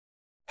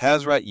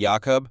Hazrat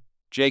Yaqub,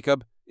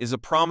 Jacob, is a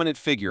prominent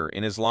figure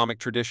in Islamic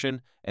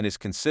tradition and is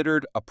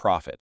considered a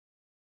prophet.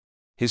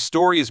 His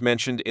story is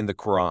mentioned in the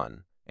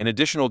Quran, and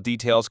additional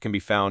details can be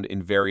found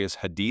in various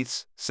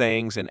hadiths,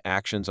 sayings, and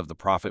actions of the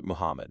Prophet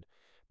Muhammad,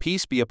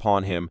 peace be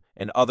upon him,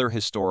 and other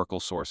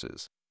historical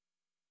sources.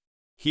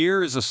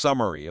 Here is a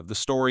summary of the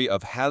story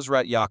of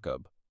Hazrat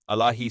Yaqub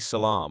Alaihi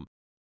Salaam.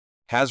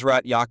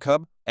 Hazrat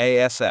Yaqub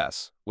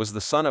ASS was the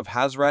son of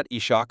Hazrat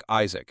Ishaq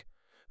Isaac,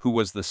 who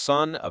was the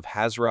son of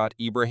Hazrat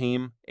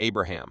Ibrahim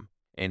Abraham,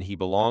 and he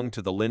belonged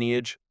to the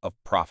lineage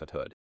of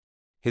prophethood.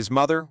 His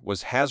mother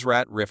was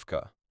Hazrat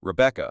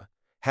Rebecca.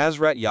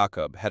 Hazrat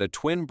Yaqub had a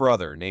twin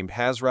brother named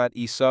Hazrat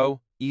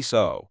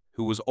Esau,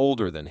 who was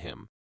older than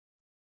him.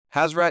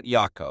 Hazrat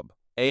Yaqub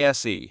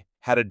ASE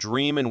had a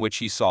dream in which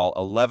he saw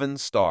 11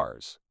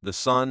 stars, the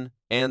sun,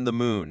 and the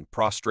moon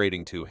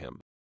prostrating to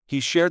him. He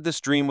shared this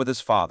dream with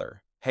his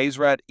father,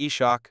 Hazrat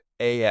Ishaq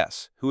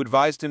AS, who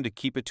advised him to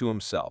keep it to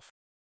himself.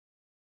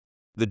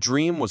 The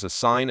dream was a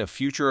sign of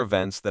future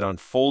events that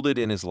unfolded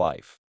in his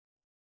life.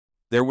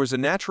 There was a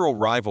natural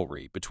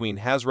rivalry between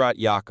Hazrat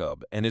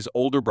Yaqub and his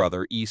older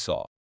brother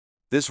Esau.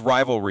 This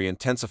rivalry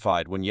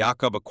intensified when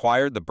Yaqub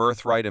acquired the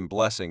birthright and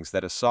blessings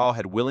that Esau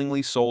had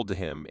willingly sold to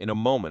him in a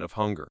moment of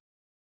hunger.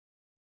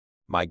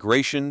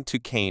 Migration to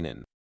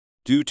Canaan.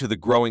 Due to the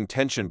growing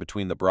tension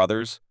between the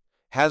brothers,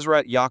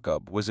 Hazrat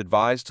Yaqub was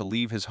advised to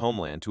leave his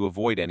homeland to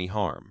avoid any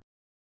harm.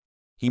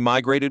 He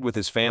migrated with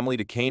his family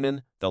to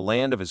Canaan, the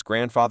land of his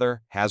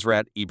grandfather,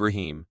 Hazrat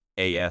Ibrahim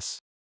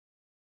AS.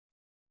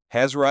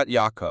 Hazrat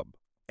Yaqub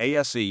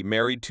ASE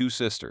married two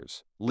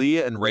sisters,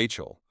 Leah and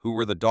Rachel, who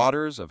were the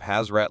daughters of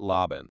Hazrat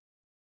Laban.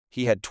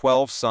 He had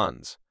 12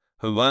 sons,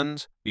 who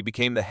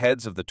became the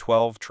heads of the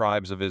 12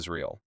 tribes of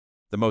Israel.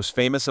 The most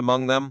famous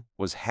among them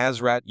was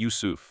Hazrat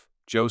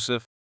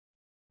Joseph.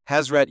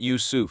 Hazrat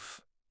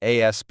Yusuf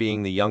AS,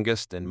 being the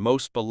youngest and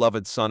most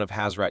beloved son of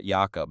Hazrat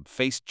Yaqub,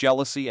 faced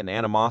jealousy and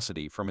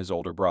animosity from his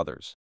older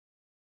brothers.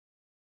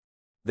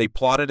 They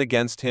plotted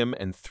against him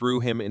and threw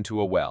him into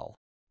a well.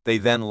 They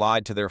then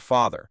lied to their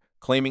father,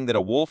 claiming that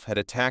a wolf had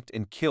attacked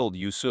and killed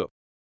Yusuf.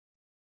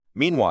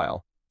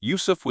 Meanwhile,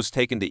 Yusuf was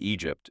taken to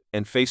Egypt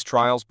and faced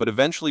trials but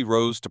eventually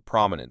rose to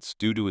prominence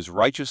due to his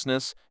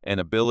righteousness and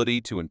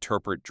ability to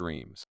interpret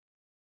dreams.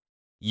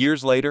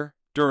 Years later,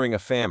 during a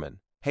famine,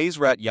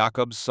 Hazrat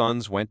Yaqub's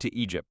sons went to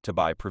Egypt to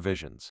buy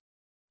provisions.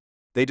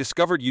 They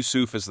discovered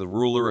Yusuf as the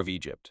ruler of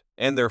Egypt,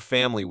 and their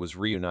family was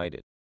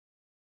reunited.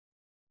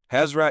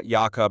 Hazrat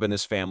Yaqub and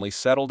his family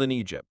settled in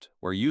Egypt,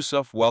 where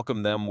Yusuf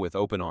welcomed them with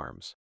open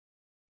arms.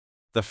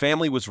 The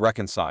family was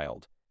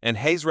reconciled, and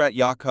Hazrat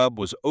Yaqub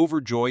was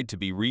overjoyed to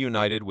be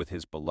reunited with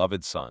his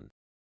beloved son.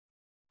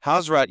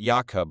 Hazrat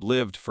Yaqub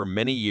lived for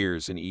many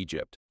years in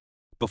Egypt.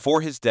 Before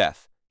his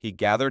death, he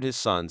gathered his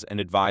sons and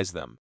advised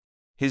them.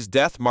 His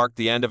death marked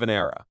the end of an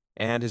era,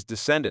 and his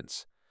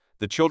descendants,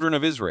 the children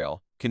of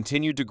Israel,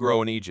 continued to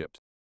grow in Egypt.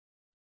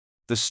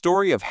 The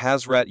story of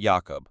Hazrat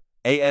Yaqub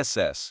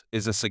ASS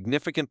is a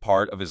significant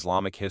part of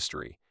Islamic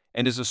history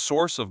and is a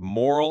source of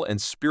moral and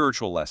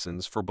spiritual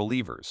lessons for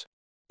believers.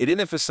 It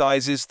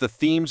emphasizes the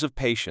themes of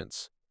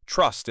patience,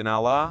 trust in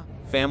Allah,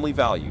 family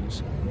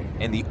values,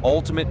 and the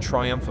ultimate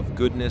triumph of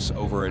goodness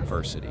over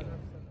adversity.